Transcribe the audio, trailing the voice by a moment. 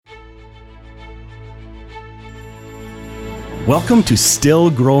Welcome to Still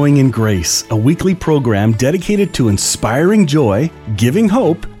Growing in Grace, a weekly program dedicated to inspiring joy, giving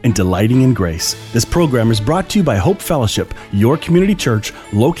hope, and delighting in grace. This program is brought to you by Hope Fellowship, your community church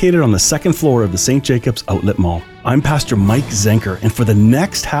located on the second floor of the St. Jacobs Outlet Mall. I'm Pastor Mike Zenker, and for the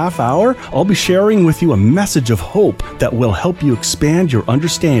next half hour, I'll be sharing with you a message of hope that will help you expand your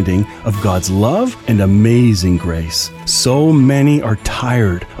understanding of God's love and amazing grace. So many are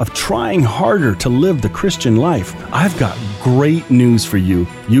tired of trying harder to live the Christian life. I've got great news for you.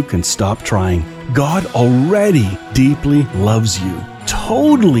 You can stop trying. God already deeply loves you,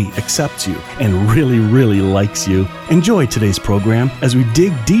 totally accepts you, and really likes you. Enjoy today's program as we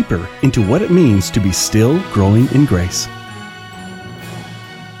dig deeper into what it means to be still growing in grace.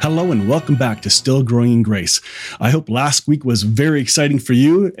 Hello and welcome back to Still Growing in Grace. I hope last week was very exciting for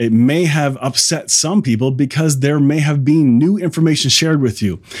you. It may have upset some people because there may have been new information shared with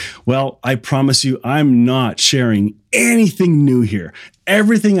you. Well, I promise you, I'm not sharing anything new here.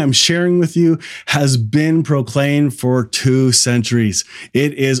 Everything I'm sharing with you has been proclaimed for 2 centuries.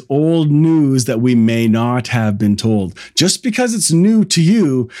 It is old news that we may not have been told. Just because it's new to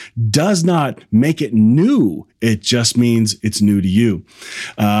you does not make it new. It just means it's new to you.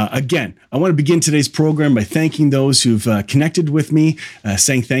 Again, I want to begin today's program by thanking those who've connected with me,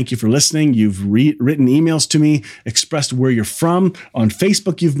 saying thank you for listening. You've written emails to me, expressed where you're from. On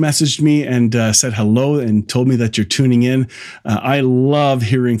Facebook, you've messaged me and said hello and told me that you're tuning in. I love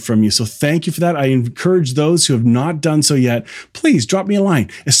hearing from you. So thank you for that. I encourage those who have not done so yet, please drop me a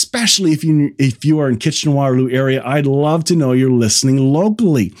line, especially if you are in Kitchener-Waterloo area. I'd love to know you're listening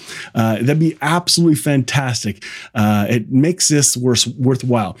locally. That'd be absolutely fantastic. It makes this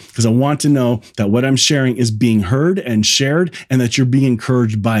worthwhile because I want to know that what I'm sharing is being heard and shared and that you're being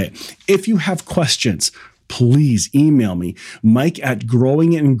encouraged by it. If you have questions, please email me,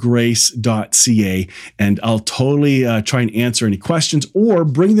 mike@growingingrace.ca, and I'll totally try and answer any questions or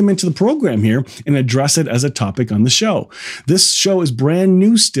bring them into the program here and address it as a topic on the show. This show is brand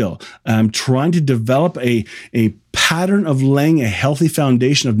new still. I'm trying to develop a pattern of laying a healthy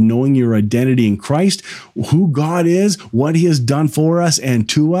foundation of knowing your identity in Christ, who God is, what He has done for us and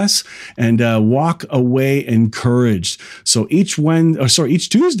to us, and walk away encouraged. So each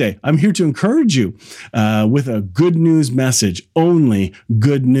Tuesday, I'm here to encourage you with a good news message, only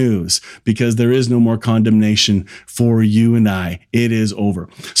good news, because there is no more condemnation for you and I. It is over.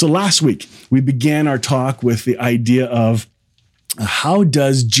 So last week, we began our talk with the idea of how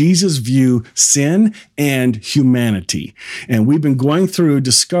does Jesus view sin and humanity? And we've been going through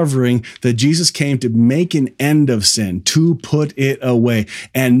discovering that Jesus came to make an end of sin, to put it away.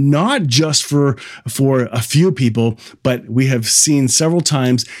 And not just for a few people, but we have seen several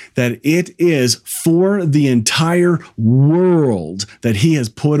times that it is for the entire world that He has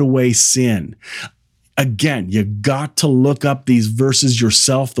put away sin. Again, you got to look up these verses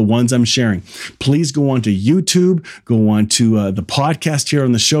yourself, the ones I'm sharing. Please go on to YouTube, go on to the podcast here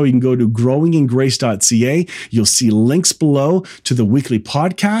on the show. You can go to growingingrace.ca. You'll see links below to the weekly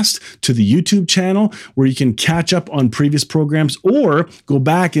podcast, to the YouTube channel, where you can catch up on previous programs or go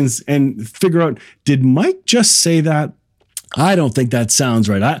back and figure out, did Mike just say that? I don't think that sounds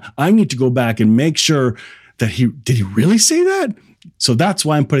right. I need to go back and make sure that did he really say that? So that's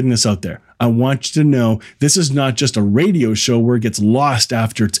why I'm putting this out there. I want you to know this is not just a radio show where it gets lost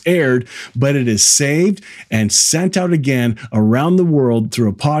after it's aired, but it is saved and sent out again around the world through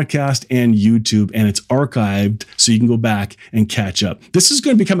a podcast and YouTube, and it's archived so you can go back and catch up. This is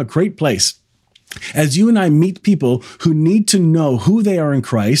going to become a great place. As you and I meet people who need to know who they are in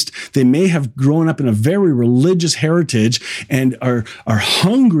Christ, they may have grown up in a very religious heritage and are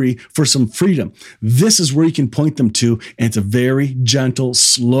hungry for some freedom. This is where you can point them to, and it's a very gentle,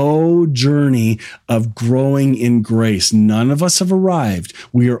 slow journey of growing in grace. None of us have arrived.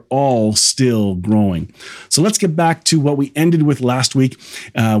 We are all still growing. So let's get back to what we ended with last week.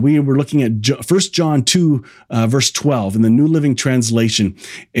 We were looking at 1 John 2, verse 12 in the New Living Translation.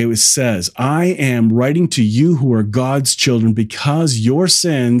 It says, I am writing to you who are God's children because your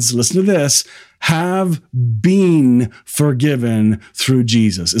sins, listen to this, have been forgiven through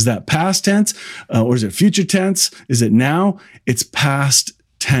Jesus. Is that past tense or is it future tense? Is it now? It's past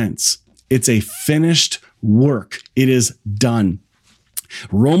tense. It's a finished work. It is done.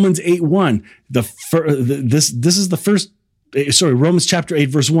 Romans 8:1. This is the first Romans chapter 8,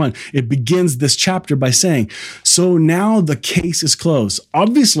 verse 1. It begins this chapter by saying, so now the case is closed.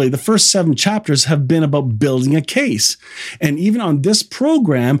 Obviously, the first 7 chapters have been about building a case. And even on this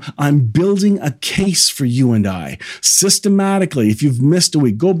program, I'm building a case for you and I. Systematically, if you've missed a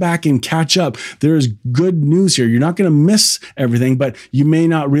week, go back and catch up. There is good news here. You're not going to miss everything, but you may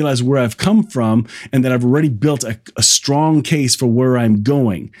not realize where I've come from and that I've already built a strong case for where I'm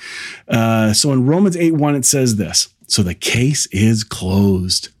going. So in Romans 8:1, it says this. So the case is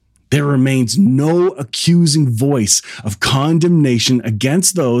closed. There remains no accusing voice of condemnation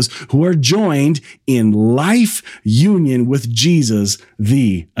against those who are joined in life union with Jesus,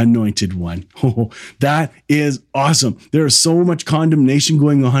 the Anointed One. Oh, that is awesome. There is so much condemnation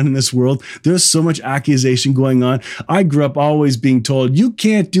going on in this world. There's so much accusation going on. I grew up always being told, you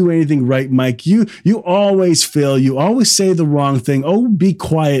can't do anything right, Mike. You always fail. You always say the wrong thing. Oh, be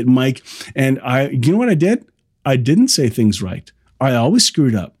quiet, Mike. And you know what I did? I didn't say things right. I always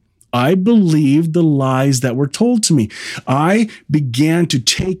screwed up. I believed the lies that were told to me. I began to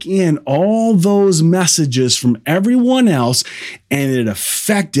take in all those messages from everyone else, and it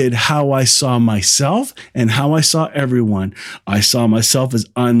affected how I saw myself and how I saw everyone. I saw myself as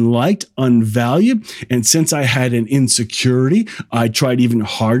unliked, unvalued, and since I had an insecurity, I tried even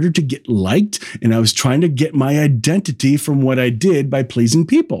harder to get liked, and I was trying to get my identity from what I did by pleasing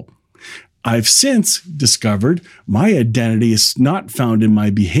people. I've since discovered my identity is not found in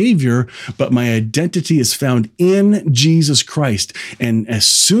my behavior, but my identity is found in Jesus Christ. And as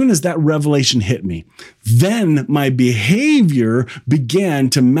soon as that revelation hit me, then my behavior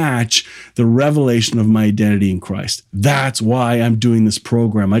began to match the revelation of my identity in Christ. That's why I'm doing this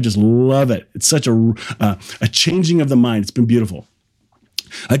program. I just love it. It's such a changing of the mind. It's been beautiful.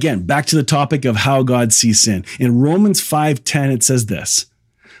 Again, back to the topic of how God sees sin. In Romans 5:10, it says this.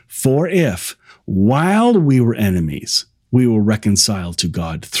 For if, while we were enemies, we were reconciled to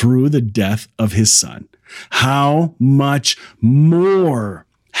God through the death of his Son, how much more,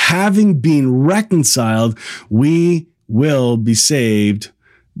 having been reconciled, we will be saved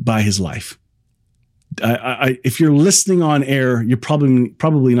by his life. If you're listening on air, you're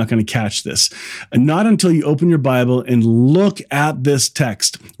probably not going to catch this. Not until you open your Bible and look at this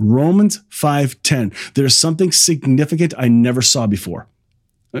text, Romans 5:10. There's something significant I never saw before.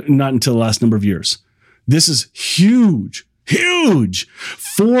 Not until the last number of years. This is huge, huge.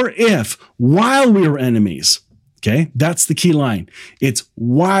 For if, while we were enemies, okay, that's the key line. It's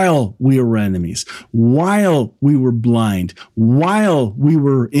while we were enemies, while we were blind, while we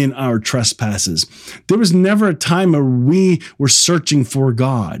were in our trespasses. There was never a time where we were searching for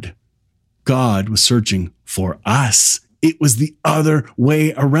God. God was searching for us. It was the other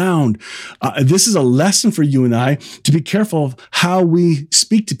way around. This is a lesson for you and I to be careful of how we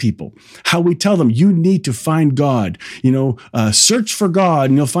speak to people, how we tell them, you need to find God. Search for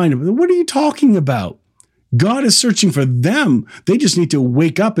God and you'll find him. What are you talking about? God is searching for them. They just need to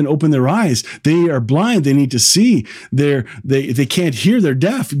wake up and open their eyes. They are blind. They need to see. They can't hear. They're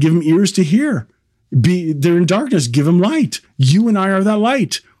deaf. Give them ears to hear. They're in darkness. Give them light. You and I are that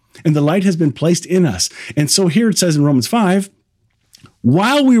light. And the light has been placed in us. And so here it says in Romans 5,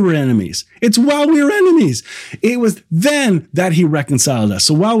 while we were enemies, it's while we were enemies. It was then that he reconciled us.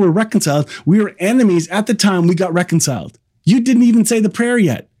 So while we're reconciled, we were enemies at the time we got reconciled. You didn't even say the prayer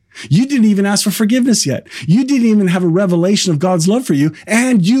yet. You didn't even ask for forgiveness yet. You didn't even have a revelation of God's love for you,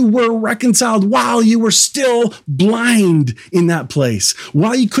 and you were reconciled while you were still blind in that place,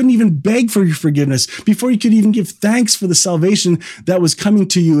 while you couldn't even beg for your forgiveness, before you could even give thanks for the salvation that was coming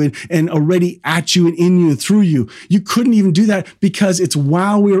to you and already at you and in you and through you. You couldn't even do that because it's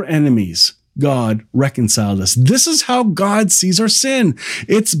while we were enemies. God reconciled us. This is how God sees our sin.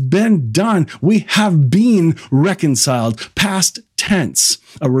 It's been done. We have been reconciled. Past tense.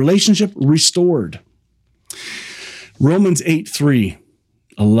 A relationship restored. Romans 8:3.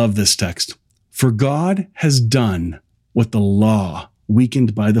 I love this text. For God has done what the law,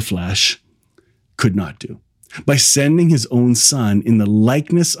 weakened by the flesh, could not do, by sending his own Son in the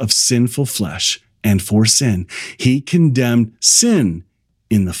likeness of sinful flesh, and for sin, he condemned sin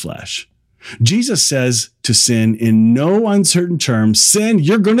in the flesh. Jesus says to sin in no uncertain terms, sin,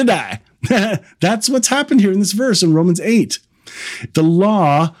 you're going to die. That's what's happened here in this verse in Romans 8. The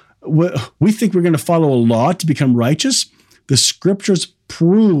law, we think we're going to follow a law to become righteous. The scriptures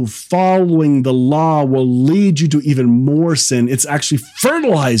prove following the law will lead you to even more sin. It's actually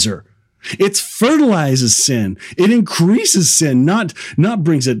fertilizer. It fertilizes sin. It increases sin, not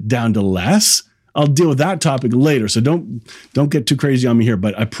brings it down to less. I'll deal with that topic later, so don't get too crazy on me here,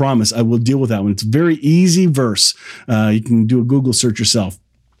 but I promise I will deal with that one. It's a very easy verse. You can do a Google search yourself.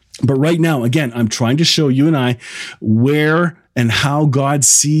 But right now, again, I'm trying to show you and I where and how God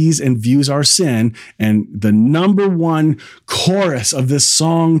sees and views our sin. And the number one chorus of this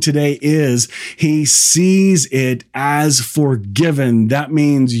song today is, he sees it as forgiven. That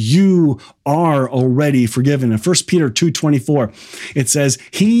means you are already forgiven. In 1 Peter 2:24, it says,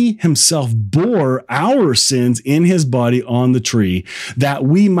 he himself bore our sins in his body on the tree, that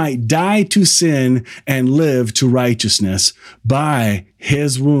we might die to sin and live to righteousness. By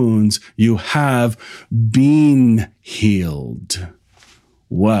his wounds you have been healed.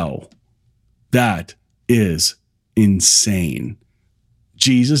 Wow, that is insane.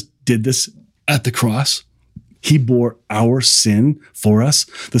 Jesus did this at the cross. He bore our sin for us,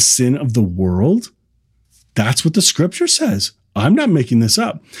 the sin of the world. That's what the scripture says. I'm not making this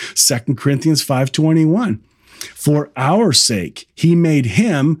up. 2 Corinthians 5:21. For our sake, he made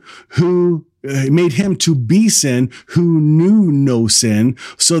him to be sin who knew no sin,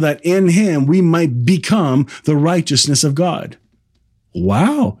 so that in him we might become the righteousness of God.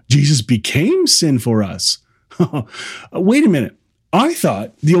 Wow, Jesus became sin for us. Wait a minute. I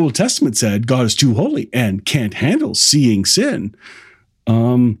thought the Old Testament said God is too holy and can't handle seeing sin.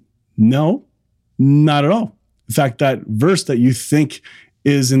 No, not at all. In fact, that verse that you think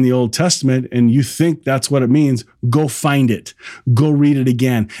is in the Old Testament and you think that's what it means, go find it. Go read it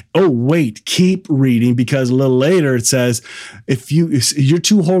again. Oh, wait, keep reading, because a little later it says, if you're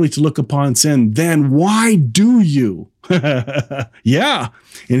too holy to look upon sin, then why do you? Yeah.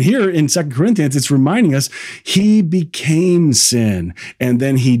 And here in 2 Corinthians, it's reminding us he became sin and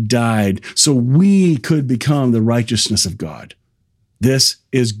then he died so we could become the righteousness of God. This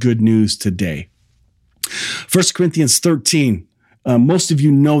is good news today. 1 Corinthians 13. Most of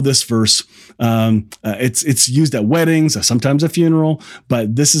you know this verse. It's used at weddings, sometimes a funeral,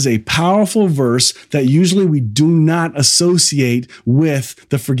 but this is a powerful verse that usually we do not associate with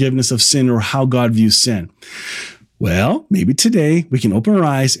the forgiveness of sin or how God views sin. Well, maybe today we can open our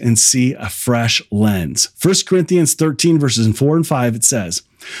eyes and see a fresh lens. 1 Corinthians 13 verses 4 and 5, it says,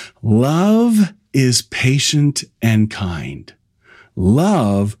 love is patient and kind.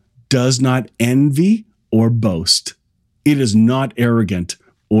 Love does not envy or boast. It is not arrogant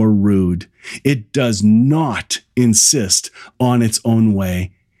or rude. It does not insist on its own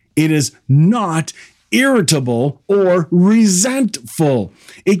way. It is not irritable or resentful.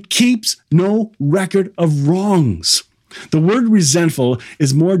 It keeps no record of wrongs. The word resentful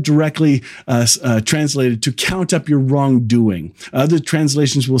is more directly translated to count up your wrongdoing. Other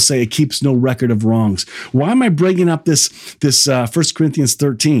translations will say it keeps no record of wrongs. Why am I bringing up this 1 Corinthians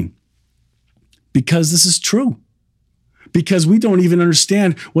 13? Because this is true. Because we don't even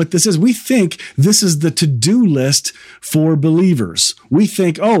understand what this is. We think this is the to-do list for believers. We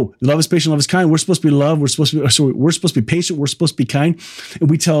think, oh, love is patient, love is kind. We're supposed to be loved. We're supposed to be patient. We're supposed to be kind. And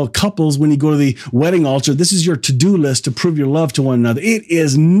we tell couples when you go to the wedding altar, this is your to-do list to prove your love to one another. It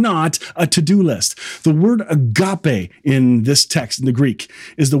is not a to-do list. The word agape in this text, in the Greek,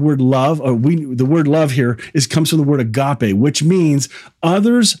 is the word love. The word love here comes from the word agape, which means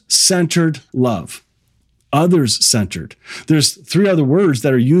others-centered love. Others-centered. There's three other words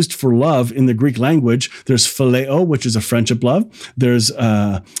that are used for love in the Greek language. There's phileo, which is a friendship love. There's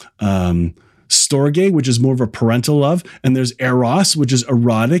storge, which is more of a parental love. And there's eros, which is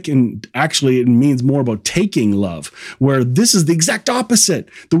erotic. And actually, it means more about taking love, where this is the exact opposite.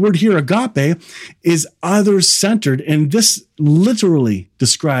 The word here, agape, is others-centered. And this literally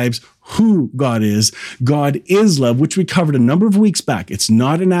describes who God is. God is love, which we covered a number of weeks back. It's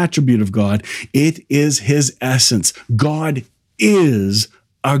not an attribute of God. It is his essence. God is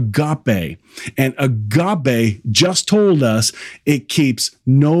agape. And agape just told us it keeps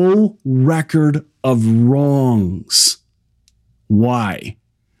no record of wrongs. Why?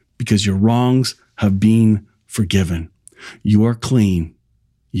 Because your wrongs have been forgiven. You are clean.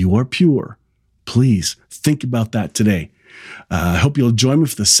 You are pure. Please think about that today. I hope you'll join me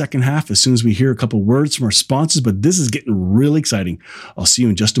for the second half as soon as we hear a couple words from our sponsors, but this is getting really exciting. I'll see you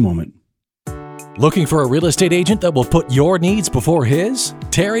in just a moment. Looking for a real estate agent that will put your needs before his?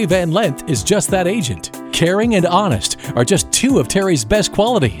 Terry Van Lent is just that agent. Caring and honest are just two of Terry's best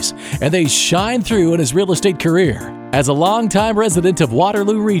qualities, and they shine through in his real estate career. As a longtime resident of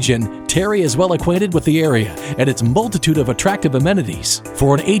Waterloo Region, Terry is well acquainted with the area and its multitude of attractive amenities.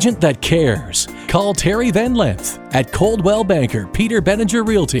 For an agent that cares, call Terry Van Lent at Coldwell Banker Peter Benninger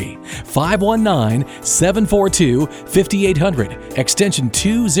Realty, 519-742-5800, extension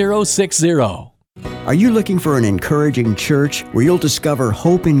 2060. Are you looking for an encouraging church where you'll discover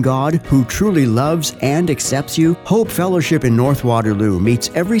hope in God who truly loves and accepts you? Hope Fellowship in North Waterloo meets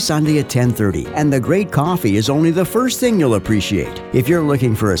every Sunday at 10:30, and the great coffee is only the first thing you'll appreciate. If you're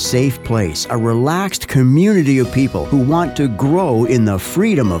looking for a safe place, a relaxed community of people who want to grow in the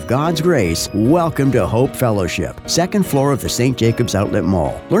freedom of God's grace, welcome to Hope Fellowship, second floor of the St. Jacobs Outlet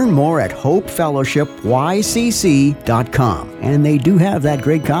Mall. Learn more at hopefellowshipycc.com, and they do have that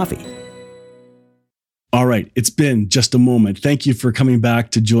great coffee. All right, it's been just a moment. Thank you for coming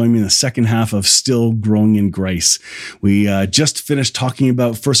back to join me in the second half of Still Growing in Grace. We just finished talking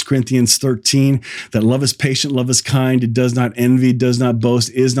about 1 Corinthians 13, that love is patient, love is kind, it does not envy, does not boast,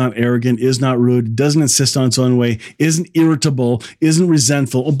 is not arrogant, is not rude, doesn't insist on its own way, isn't irritable, isn't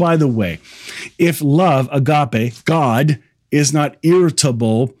resentful. Oh, by the way, if love, agape, God, is not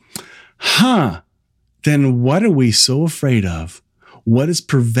irritable, then what are we so afraid of? What is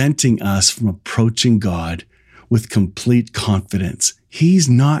preventing us from approaching God with complete confidence? He's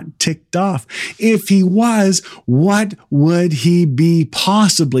not ticked off. If he was, what would he be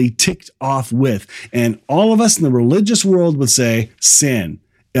possibly ticked off with? And all of us in the religious world would say sin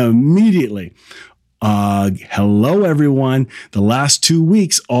immediately. Hello, everyone. The last 2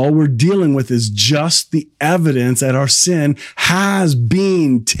 weeks, all we're dealing with is just the evidence that our sin has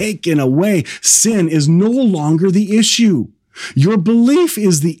been taken away. Sin is no longer the issue. Your belief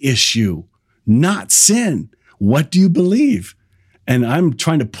is the issue, not sin. What do you believe? And I'm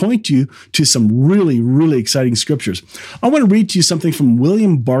trying to point you to some really, really exciting scriptures. I want to read to you something from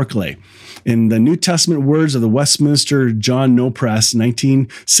William Barclay in the New Testament Words of the Westminster John No Press,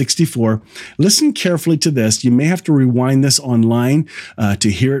 1964. Listen carefully to this. You may have to rewind this online to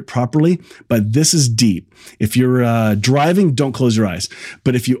hear it properly, but this is deep. If you're driving, don't close your eyes.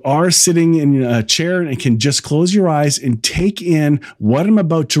 But if you are sitting in a chair and can just close your eyes and take in what I'm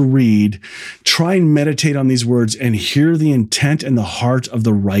about to read, try and meditate on these words and hear the intent and the heart of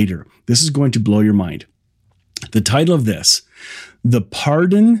the writer. This is going to blow your mind. The title of this, The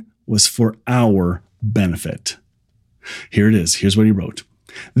Pardon Was for Our Benefit. Here it is. Here's what he wrote.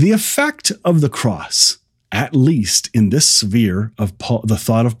 The effect of the cross, at least in this sphere of Paul, the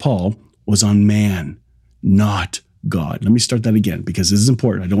thought of Paul, was on man, not God. Let me start that again because this is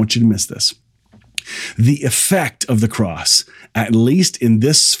important. I don't want you to miss this. The effect of the cross, at least in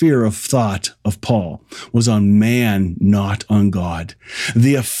this sphere of thought of Paul, was on man, not on God.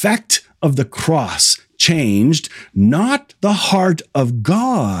 The effect of the cross changed not the heart of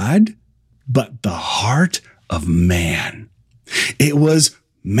God, but the heart of man. It was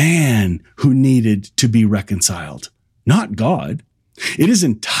man who needed to be reconciled, not God. It is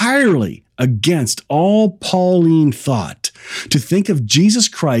entirely against all Pauline thought to think of Jesus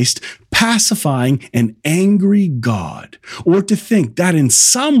Christ pacifying an angry God, or to think that in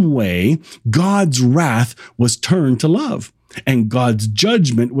some way God's wrath was turned to love and God's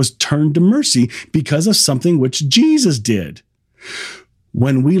judgment was turned to mercy because of something which Jesus did.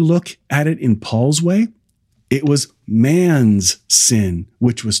 When we look at it in Paul's way, it was man's sin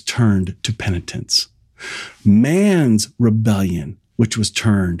which was turned to penitence, man's rebellion which was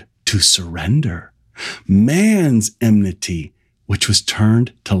turned to surrender, man's enmity which was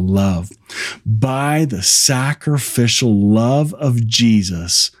turned to love. By the sacrificial love of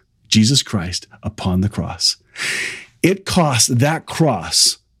Jesus Christ upon the cross. It cost that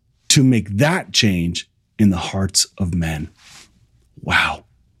cross to make that change in the hearts of men. Wow.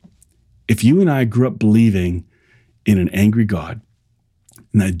 If you and I grew up believing in an angry God,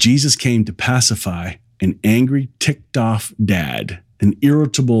 and that Jesus came to pacify an angry, ticked off dad, an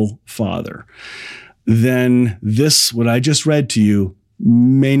irritable father, then this, what I just read to you,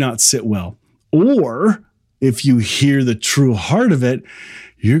 may not sit well. Or if you hear the true heart of it,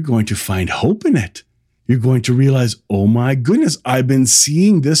 you're going to find hope in it. You're going to realize, oh my goodness, I've been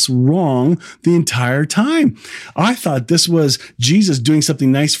seeing this wrong the entire time. I thought this was Jesus doing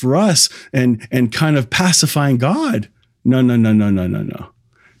something nice for us and kind of pacifying God. No.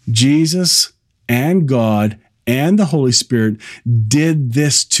 Jesus and God and the Holy Spirit did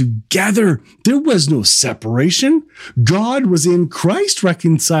this together. There was no separation. God was in Christ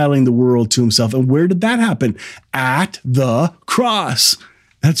reconciling the world to himself. And where did that happen? At the cross.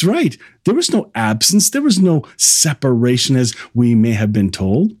 That's right. There was no absence. There was no separation as we may have been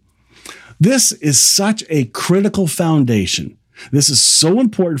told. This is such a critical foundation. This is so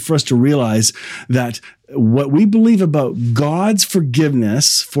important for us to realize that what we believe about God's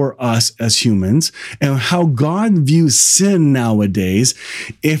forgiveness for us as humans and how God views sin nowadays,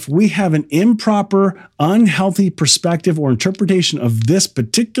 if we have an improper, unhealthy perspective or interpretation of this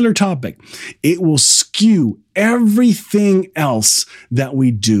particular topic, it will skew everything else that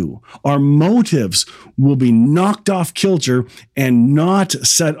we do. Our motives will be knocked off kilter and not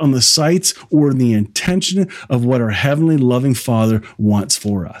set on the sights or the intention of what our heavenly loving Father wants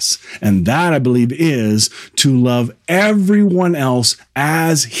for us. And that, I believe, is to love everyone else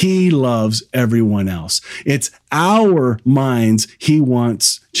as He loves everyone else. It's our minds He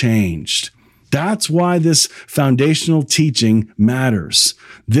wants changed. That's why this foundational teaching matters.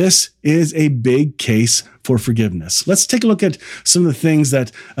 This is a big case for forgiveness. Let's take a look at some of the things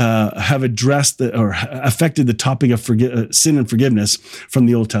that have addressed or affected the topic of sin and forgiveness from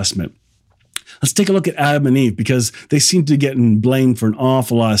the Old Testament. Let's take a look at Adam and Eve, because they seem to get blamed for an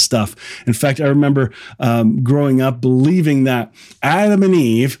awful lot of stuff. In fact, I remember growing up believing that Adam and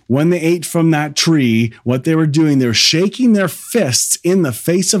Eve, when they ate from that tree, what they were doing, they were shaking their fists in the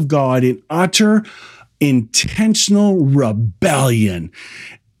face of God in utter, intentional rebellion.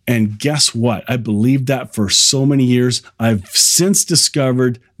 And guess what? I believed that for so many years. I've since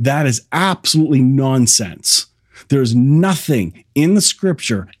discovered that is absolutely nonsense. There's nothing in the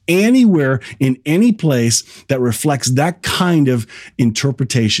scripture, anywhere, in any place, that reflects that kind of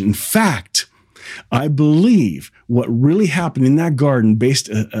interpretation. In fact, I believe what really happened in that garden, based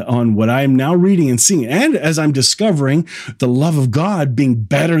on what I am now reading and seeing, and as I'm discovering the love of God being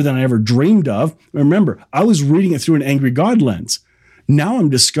better than I ever dreamed of. Remember, I was reading it through an angry God lens. Now I'm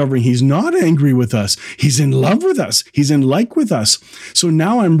discovering He's not angry with us. He's in love with us. He's in like with us. So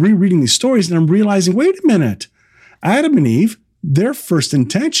now I'm rereading these stories and I'm realizing, wait a minute. Adam and Eve, their first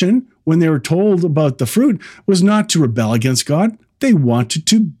intention when they were told about the fruit was not to rebel against God. They wanted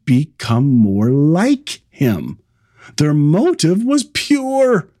to become more like Him. Their motive was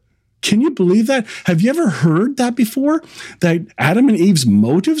pure. Can you believe that? Have you ever heard that before? That Adam and Eve's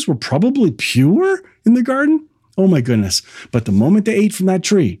motives were probably pure in the garden? Oh my goodness. But the moment they ate from that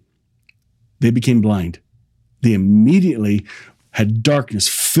tree, they became blind. They immediately had darkness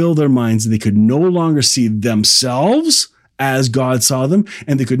fill their minds. They could no longer see themselves as God saw them,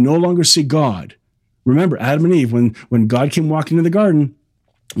 and they could no longer see God. Remember, Adam and Eve, when God came walking into the garden,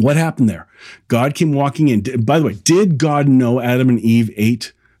 what happened there? God came walking in. By the way, did God know Adam and Eve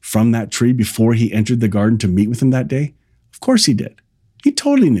ate from that tree before He entered the garden to meet with Him that day? Of course He did. He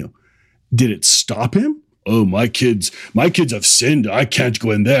totally knew. Did it stop Him? Oh, my kids have sinned. I can't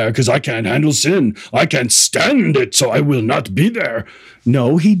go in there because I can't handle sin. I can't stand it, so I will not be there.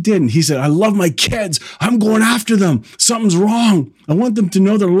 No, He didn't. He said, I love my kids. I'm going after them. Something's wrong. I want them to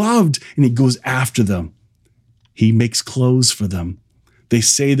know they're loved. And He goes after them. He makes clothes for them. They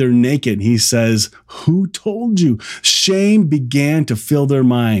say they're naked. He says, who told you? Shame began to fill their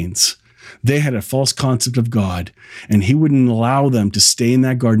minds. They had a false concept of God, and He wouldn't allow them to stay in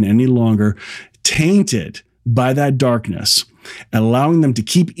that garden any longer, tainted by that darkness, allowing them to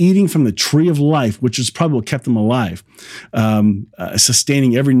keep eating from the tree of life, which is probably what kept them alive,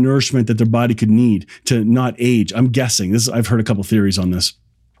 sustaining every nourishment that their body could need to not age. I'm guessing. I've heard a couple theories on this,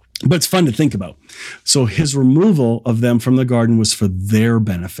 but it's fun to think about. So His removal of them from the garden was for their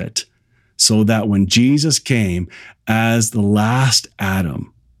benefit, so that when Jesus came as the last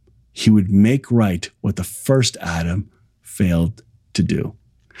Adam, He would make right what the first Adam failed to do.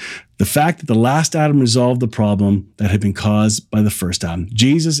 The fact that the last Adam resolved the problem that had been caused by the first Adam.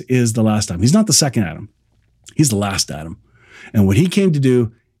 Jesus is the last Adam. He's not the second Adam. He's the last Adam. And what He came to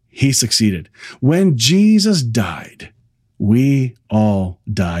do, He succeeded. When Jesus died, we all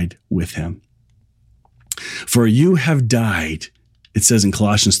died with Him. For you have died, it says in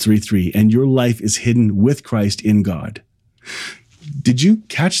Colossians 3:3, and your life is hidden with Christ in God. Did you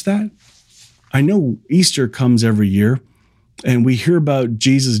catch that? I know Easter comes every year, and we hear about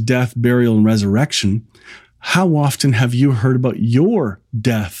Jesus' death, burial, and resurrection. How often have you heard about your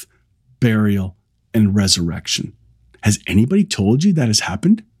death, burial, and resurrection? Has anybody told you that has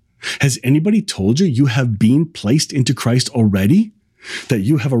happened? Has anybody told you you have been placed into Christ already? That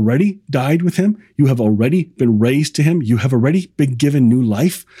you have already died with Him? You have already been raised to Him? You have already been given new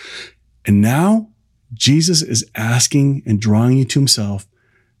life? And now Jesus is asking and drawing you to Himself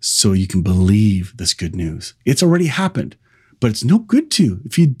so you can believe this good news. It's already happened. But it's no good to you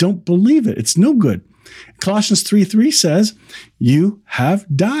if you don't believe it. It's no good. Colossians 3:3 says, you have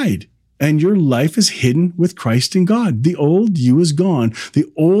died and your life is hidden with Christ in God. The old you is gone. The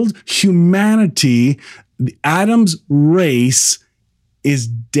old humanity, the Adam's race is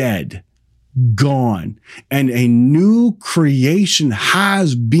dead, gone. And a new creation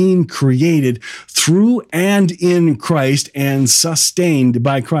has been created through and in Christ and sustained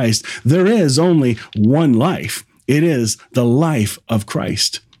by Christ. There is only one life. It is the life of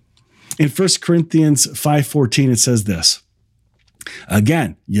Christ. In 1 Corinthians 5:14, it says this.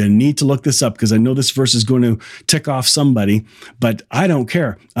 Again, you need to look this up because I know this verse is going to tick off somebody, but I don't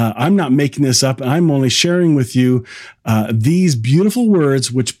care. I'm not making this up. I'm only sharing with you these beautiful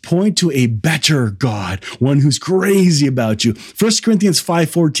words which point to a better God, one who's crazy about you. 1 Corinthians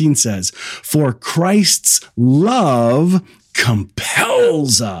 5:14 says, "For Christ's love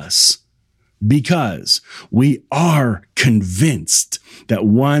compels us, because we are convinced that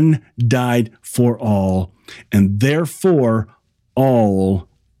one died for all, and therefore all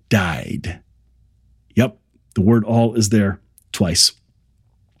died." Yep, the word all is there twice.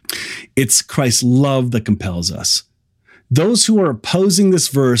 It's Christ's love that compels us. Those who are opposing this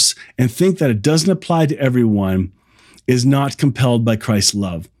verse and think that it doesn't apply to everyone is not compelled by Christ's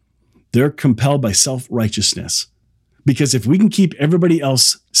love. They're compelled by self-righteousness. Because if we can keep everybody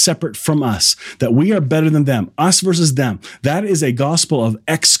else separate from us, that we are better than them, us versus them, that is a gospel of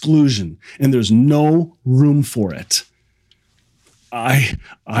exclusion, and there's no room for it. I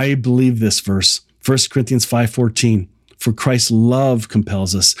believe this verse, 1 Corinthians 5:14, "For Christ's love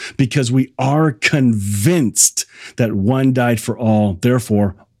compels us, because we are convinced that one died for all,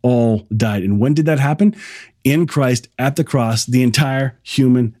 therefore all died." And when did that happen? In Christ, at the cross, the entire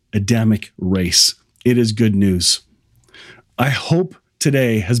human Adamic race. It is good news. I hope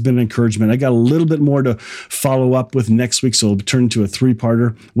today has been an encouragement. I got a little bit more to follow up with next week, so it'll turn into a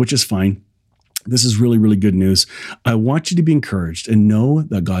 3-parter, which is fine. This is really, really good news. I want you to be encouraged and know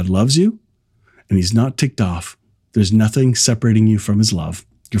that God loves you and he's not ticked off. There's nothing separating you from his love.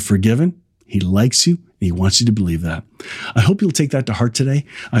 You're forgiven. He likes you. And he wants you to believe that. I hope you'll take that to heart today.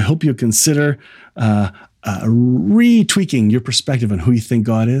 I hope you'll consider retweaking your perspective on who you think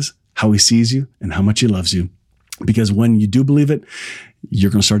God is, how he sees you, and how much he loves you. Because when you do believe it,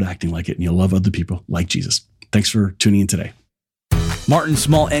 you're going to start acting like it and you'll love other people like Jesus. Thanks for tuning in today. Martin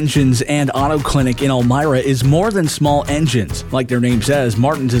Small Engines and Auto Clinic in Elmira is more than small engines. Like their name says,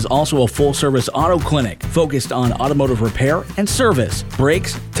 Martin's is also a full-service auto clinic focused on automotive repair and service,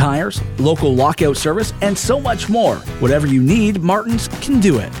 brakes, tires, local lockout service, and so much more. Whatever you need, Martin's can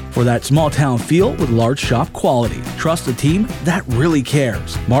do it. For that small-town feel with large shop quality. Trust a team that really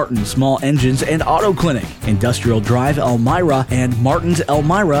cares. Martin Small Engines and Auto Clinic, Industrial Drive, Elmira, and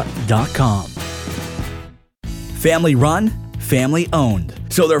martinselmira.com. Family run, family owned,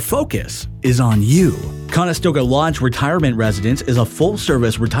 so their focus is on you. Conestoga Lodge Retirement Residence is a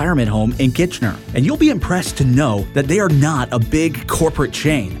full-service retirement home in Kitchener, and you'll be impressed to know that they are not a big corporate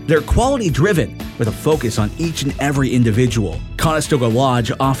chain. They're quality-driven, with a focus on each and every individual. Conestoga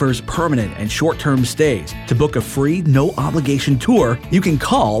Lodge offers permanent and short-term stays. To book a free, no-obligation tour, you can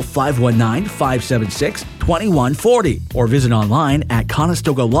call 519-576-2140 or visit online at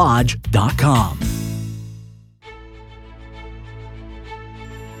conestogalodge.com.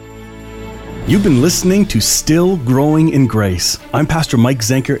 You've been listening to Still Growing in Grace. I'm Pastor Mike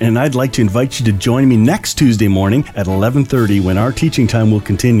Zenker, and I'd like to invite you to join me next Tuesday morning at 11:30 when our teaching time will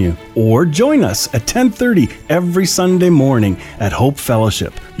continue. Or join us at 10:30 every Sunday morning at Hope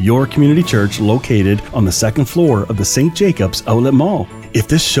Fellowship, your community church located on the second floor of the St. Jacobs Outlet Mall. If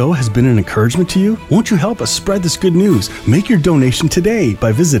this show has been an encouragement to you, won't you help us spread this good news? Make your donation today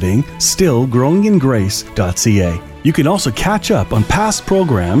by visiting stillgrowingingrace.ca. You can also catch up on past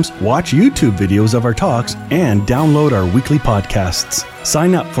programs, watch YouTube videos of our talks, and download our weekly podcasts.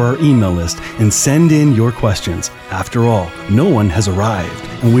 Sign up for our email list and send in your questions. After all, no one has arrived,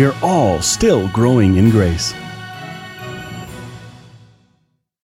 and we are all still growing in grace.